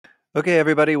Okay,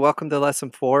 everybody, welcome to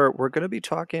lesson 4. We're going to be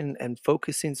talking and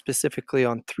focusing specifically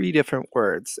on 3 different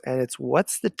words, and it's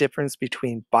what's the difference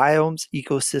between biomes,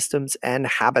 ecosystems, and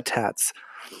habitats.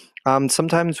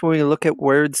 Sometimes when we look at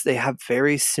words, they have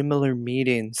very similar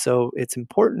meanings, so it's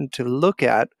important to look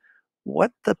at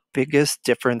what the biggest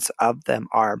difference of them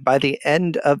are. By the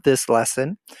end of this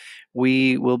lesson,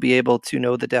 we will be able to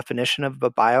know the definition of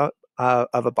a biome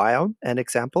and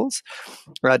examples,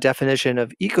 definition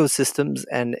of ecosystems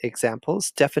and examples,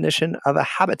 definition of a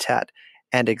habitat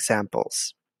and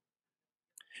examples.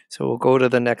 So we'll go to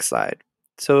the next slide.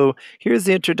 So here's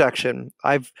the introduction.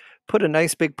 I've put a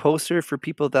nice big poster for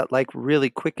people that like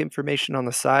really quick information on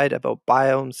the side about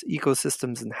biomes,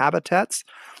 ecosystems, and habitats.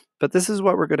 But this is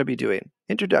what we're going to be doing.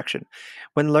 Introduction.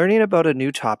 When learning about a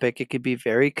new topic, it can be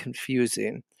very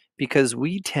confusing because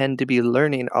we tend to be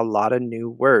learning a lot of new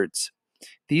words.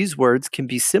 These words can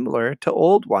be similar to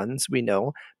old ones we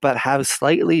know, but have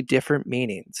slightly different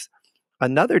meanings.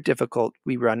 Another difficult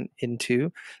we run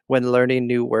into when learning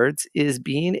new words is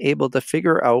being able to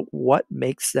figure out what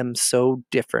makes them so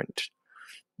different.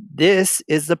 This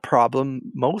is the problem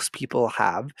most people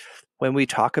have when we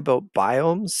talk about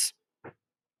biomes,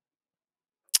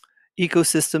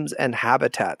 ecosystems, and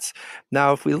habitats.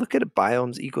 Now, if we look at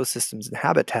biomes, ecosystems, and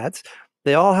habitats,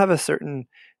 they all have a certain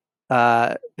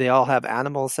they all have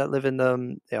animals that live in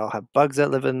them. They all have bugs that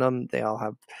live in them. They all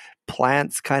have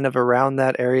plants kind of around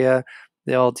that area.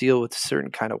 They all deal with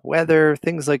certain kind of weather,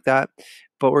 things like that.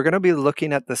 But we're going to be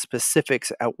looking at the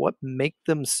specifics at what make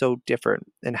them so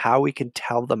different and how we can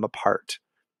tell them apart.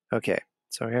 Okay,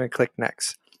 so I'm going to click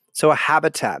next. So a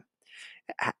habitat,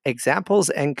 examples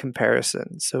and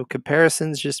comparisons. So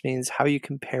comparisons just means how you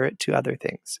compare it to other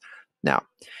things. Now,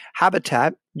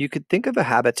 habitat, you could think of a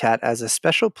habitat as a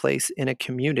special place in a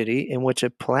community in which a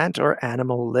plant or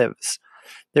animal lives.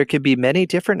 There could be many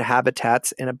different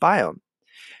habitats in a biome.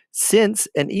 Since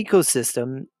an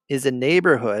ecosystem is a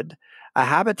neighborhood, a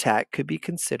habitat could be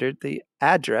considered the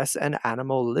address an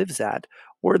animal lives at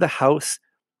or the house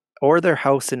or their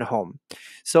house and home.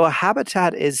 So a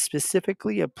habitat is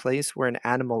specifically a place where an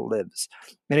animal lives.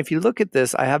 And if you look at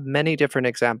this, I have many different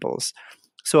examples.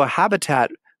 So a habitat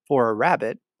for a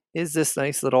rabbit is this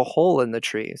nice little hole in the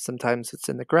tree. Sometimes it's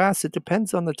in the grass. It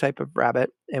depends on the type of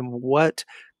rabbit and what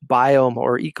biome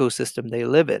or ecosystem they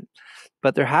live in.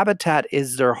 But their habitat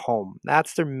is their home.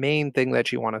 That's their main thing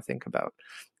that you want to think about.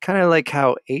 Kind of like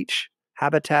how H,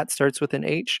 habitat starts with an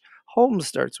H, home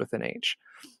starts with an H.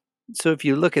 So if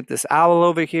you look at this owl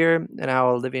over here, an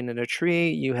owl living in a tree,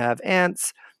 you have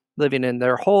ants living in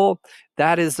their hole.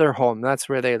 That is their home. That's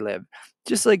where they live.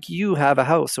 Just like you have a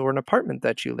house or an apartment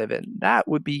that you live in, that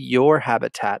would be your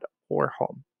habitat or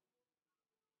home.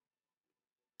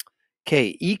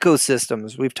 Okay,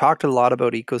 ecosystems. We've talked a lot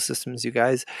about ecosystems, you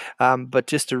guys, but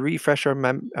just to refresh our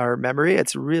memory,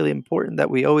 it's really important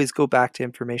that we always go back to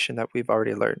information that we've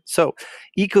already learned. So,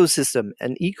 ecosystem.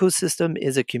 An ecosystem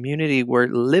is a community where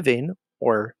living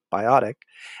or biotic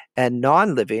and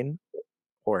non-living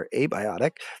or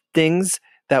abiotic things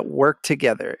that work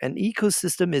together. An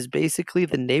ecosystem is basically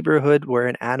the neighborhood where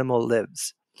an animal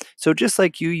lives. So just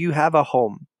like you have a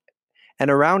home. And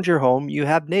around your home, you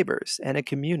have neighbors and a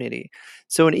community.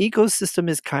 So an ecosystem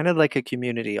is kind of like a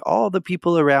community. All the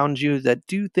people around you that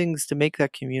do things to make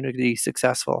that community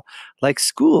successful, like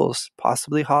schools,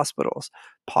 possibly hospitals,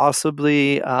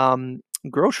 possibly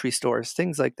grocery stores,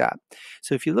 things like that.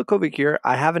 So if you look over here,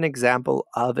 I have an example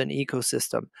of an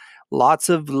ecosystem. Lots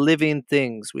of living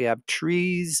things. We have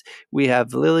trees, we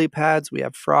have lily pads, we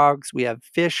have frogs, we have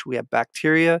fish, we have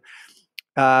bacteria,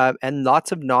 and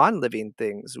lots of non-living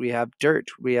things. We have dirt,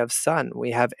 we have sun,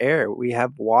 we have air, we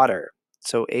have water.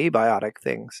 So abiotic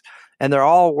things. And they're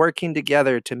all working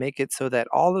together to make it so that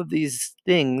all of these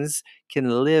things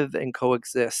can live and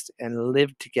coexist and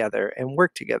live together and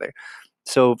work together.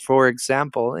 So, for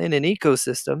example, in an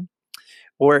ecosystem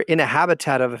or in a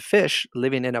habitat of a fish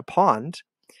living in a pond,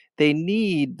 they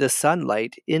need the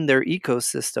sunlight in their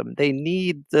ecosystem. They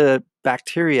need the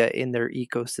bacteria in their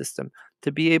ecosystem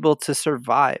to be able to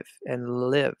survive and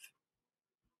live.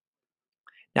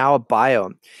 Now, a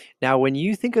biome. Now, when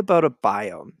you think about a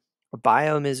biome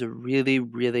is a really,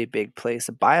 really big place.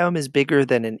 A biome is bigger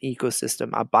than an ecosystem.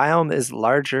 A biome is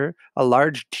larger, a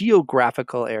large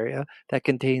geographical area that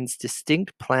contains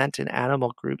distinct plant and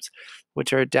animal groups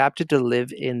which are adapted to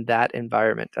live in that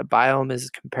environment. A biome is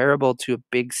comparable to a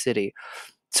big city.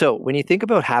 So when you think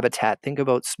about habitat, think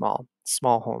about small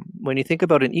home. When you think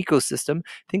about an ecosystem,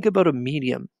 think about a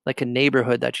medium, like a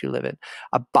neighborhood that you live in.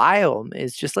 A biome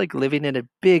is just like living in a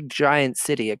big giant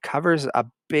city. It covers a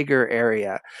bigger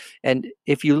area. And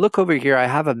if you look over here, I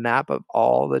have a map of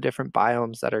all the different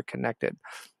biomes that are connected.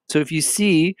 So if you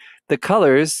see the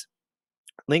colors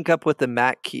link up with the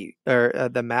map key or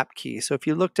the map key. So if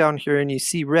you look down here and you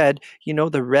see red, you know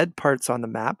the red parts on the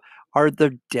map are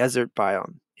the desert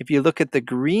biome. If you look at the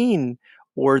green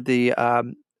or the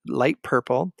light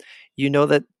purple, you know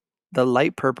that the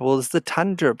light purple is the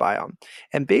tundra biome.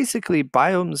 And basically,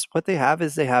 biomes, what they have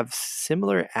is they have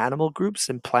similar animal groups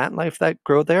and plant life that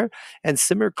grow there and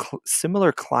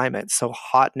similar climates, so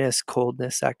hotness,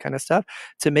 coldness, that kind of stuff,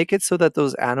 to make it so that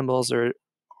those animals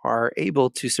are able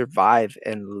to survive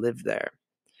and live there.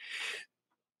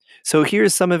 So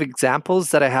here's some of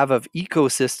examples that I have of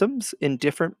ecosystems in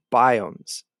different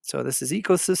biomes. So this is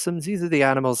ecosystems. These are the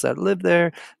animals that live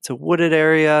there. It's a wooded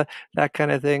area, that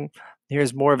kind of thing.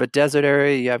 Here's more of a desert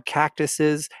area. You have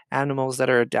cactuses, animals that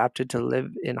are adapted to live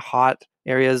in hot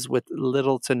areas with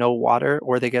little to no water,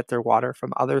 or they get their water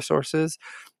from other sources.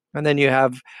 And then you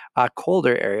have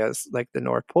colder areas like the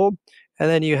North Pole. And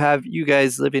then you have you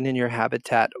guys living in your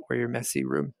habitat or your messy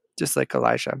room, just like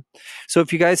Elijah. So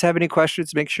if you guys have any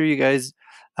questions, make sure you guys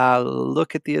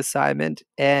look at the assignment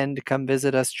and come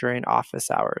visit us during office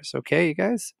hours. Okay, you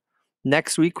guys?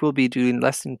 Next week, we'll be doing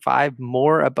lesson 5,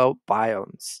 more about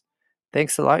biomes.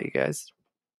 Thanks a lot, you guys.